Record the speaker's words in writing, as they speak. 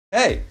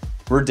Hey,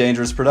 we're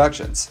Dangerous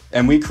Productions,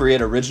 and we create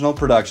original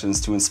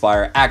productions to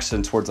inspire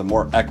action towards a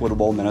more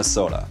equitable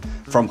Minnesota.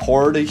 From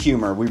horror to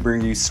humor, we bring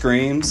you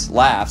screams,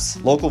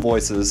 laughs, local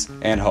voices,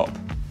 and hope.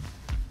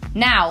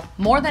 Now,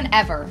 more than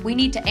ever, we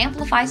need to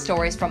amplify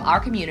stories from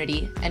our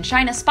community and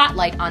shine a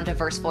spotlight on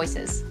diverse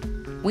voices.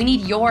 We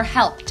need your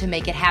help to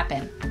make it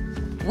happen.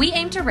 We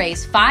aim to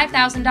raise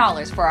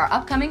 $5,000 for our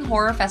upcoming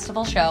horror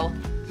festival show,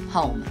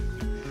 Home.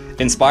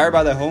 Inspired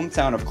by the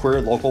hometown of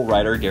queer local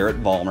writer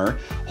Garrett Vollmer,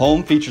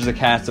 Home features a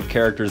cast of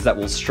characters that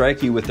will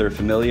strike you with their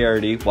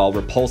familiarity while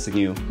repulsing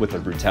you with their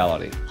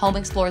brutality. Home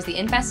explores the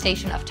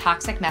infestation of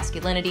toxic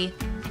masculinity,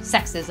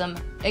 sexism,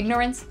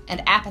 ignorance,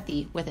 and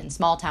apathy within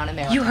small-town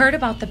America. You heard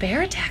about the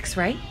bear attacks,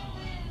 right?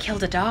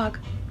 Killed a dog,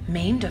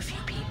 maimed a few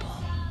people.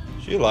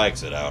 She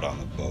likes it out on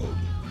the boat.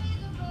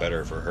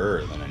 Better for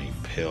her than any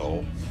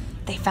pill.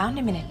 They found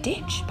him in a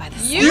ditch by the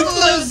sea. You'd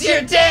lose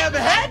your damn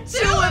head too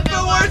if it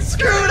weren't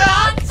screwed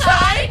on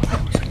tight!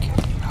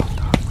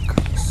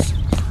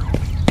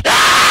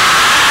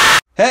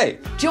 Hey!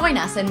 Join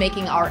us in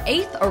making our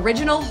 8th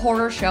original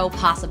horror show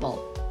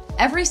possible.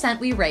 Every cent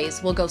we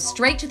raise will go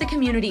straight to the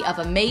community of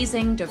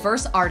amazing,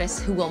 diverse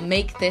artists who will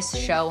make this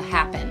show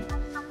happen.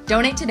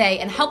 Donate today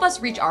and help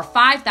us reach our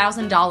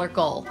 $5,000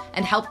 goal,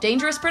 and help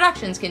Dangerous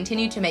Productions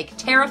continue to make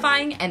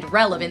terrifying and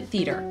relevant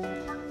theater.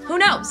 Who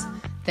knows?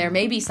 There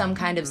may be some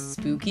kind of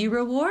spooky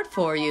reward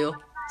for you.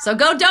 So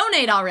go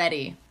donate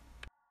already!